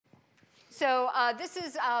So this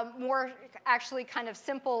is more actually kind of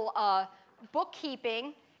simple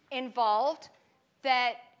bookkeeping involved,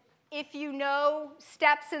 that if you know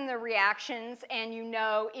steps in the reactions and you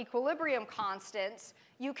know equilibrium constants,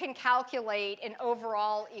 you can calculate an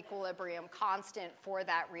overall equilibrium constant for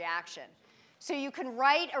that reaction. So you can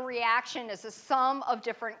write a reaction as a sum of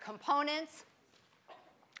different components.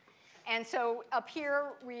 And so up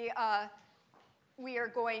here, we are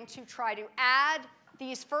going to try to add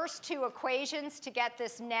these first two equations to get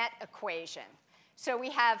this net equation. So we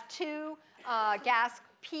have two gas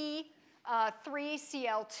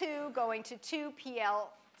P3Cl2 going to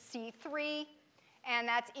 2PlC3, and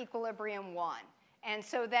that's equilibrium 1. And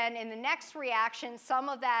so then in the next reaction, some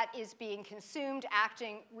of that is being consumed,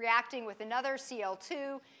 reacting with another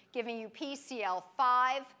Cl2, giving you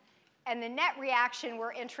PCl5. And the net reaction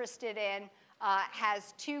we're interested in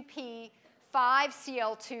has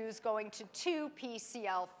 2P5Cl2s going to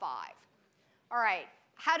 2PCl5. All right,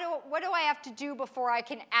 what do I have to do before I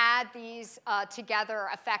can add these together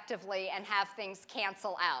effectively and have things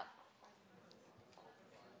cancel out?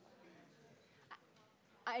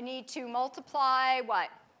 I need to multiply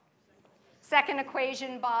what? Second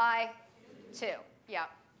equation by 2. Yeah.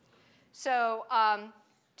 So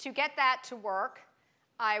to get that to work,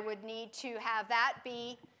 I would need to have that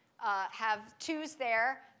be, have 2's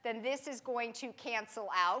there. Then this is going to cancel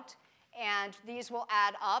out. And these will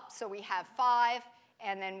add up. So we have 5.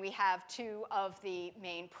 And then we have 2 of the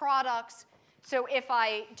main products. So if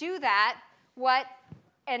I do that,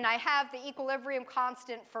 and I have the equilibrium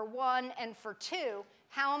constant for 1 and for 2,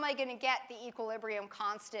 how am I going to get the equilibrium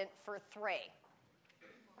constant for 3?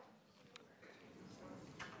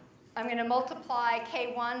 I'm going to multiply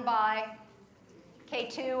K1 by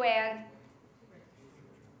K2 and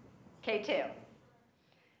K2.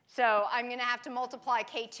 So I'm going to have to multiply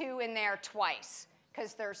K2 in there twice,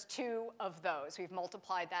 because there's 2 of those. We've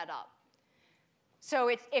multiplied that up. So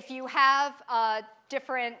if you have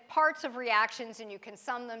different parts of reactions and you can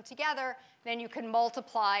sum them together, then you can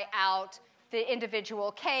multiply out the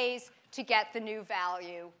individual K's to get the new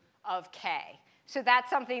value of K. So that's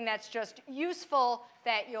something that's just useful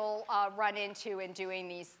that you'll run into in doing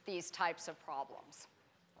these types of problems.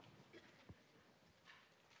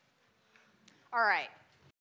 All right.